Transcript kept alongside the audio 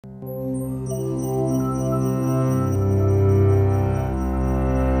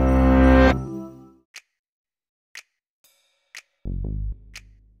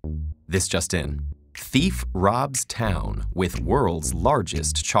This just in. Thief robs town with world's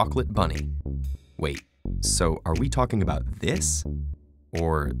largest chocolate bunny. Wait, so are we talking about this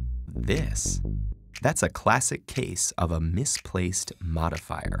or this? That's a classic case of a misplaced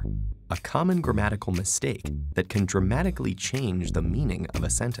modifier, a common grammatical mistake that can dramatically change the meaning of a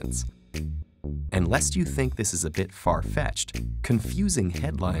sentence. And lest you think this is a bit far-fetched, confusing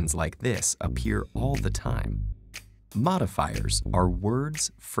headlines like this appear all the time. Modifiers are words,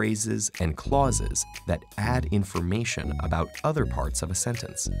 phrases, and clauses that add information about other parts of a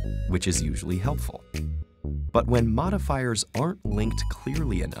sentence, which is usually helpful. But when modifiers aren't linked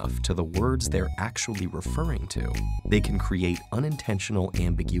clearly enough to the words they're actually referring to, they can create unintentional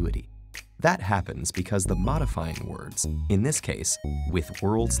ambiguity. That happens because the modifying words, in this case, with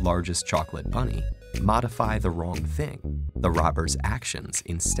world's largest chocolate bunny, modify the wrong thing, the robber's actions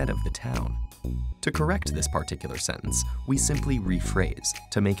instead of the town. To correct this particular sentence, we simply rephrase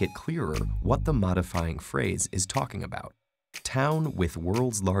to make it clearer what the modifying phrase is talking about. Town with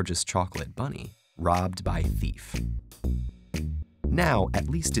world's largest chocolate bunny robbed by thief. Now, at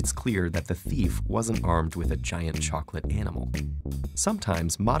least it's clear that the thief wasn't armed with a giant chocolate animal.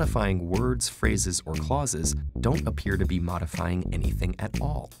 Sometimes modifying words, phrases, or clauses don't appear to be modifying anything at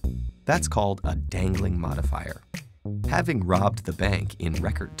all. That's called a dangling modifier. Having robbed the bank in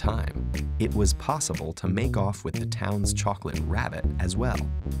record time, it was possible to make off with the town's chocolate rabbit as well.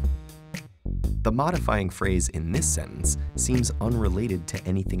 The modifying phrase in this sentence seems unrelated to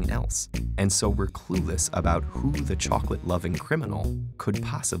anything else, and so we're clueless about who the chocolate-loving criminal could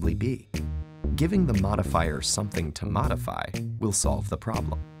possibly be. Giving the modifier something to modify will solve the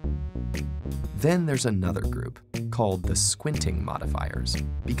problem. Then there's another group, called the squinting modifiers,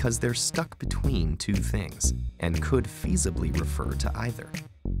 because they're stuck between two things and could feasibly refer to either.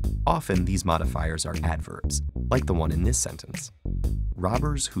 Often these modifiers are adverbs, like the one in this sentence.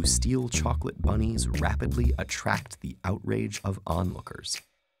 Robbers who steal chocolate bunnies rapidly attract the outrage of onlookers.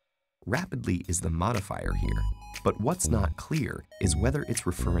 Rapidly is the modifier here, but what's not clear is whether it's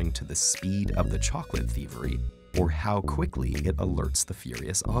referring to the speed of the chocolate thievery or how quickly it alerts the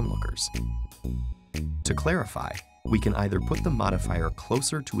furious onlookers. To clarify, we can either put the modifier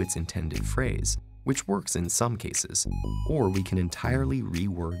closer to its intended phrase, which works in some cases, or we can entirely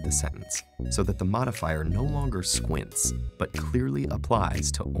reword the sentence so that the modifier no longer squints, but clearly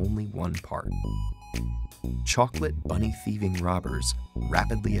applies to only one part. Chocolate bunny thieving robbers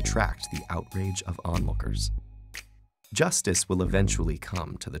rapidly attract the outrage of onlookers. Justice will eventually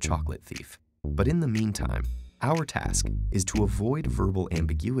come to the chocolate thief, but in the meantime, our task is to avoid verbal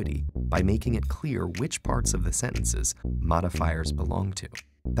ambiguity by making it clear which parts of the sentences modifiers belong to.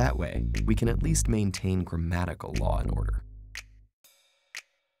 That way, we can at least maintain grammatical law and order.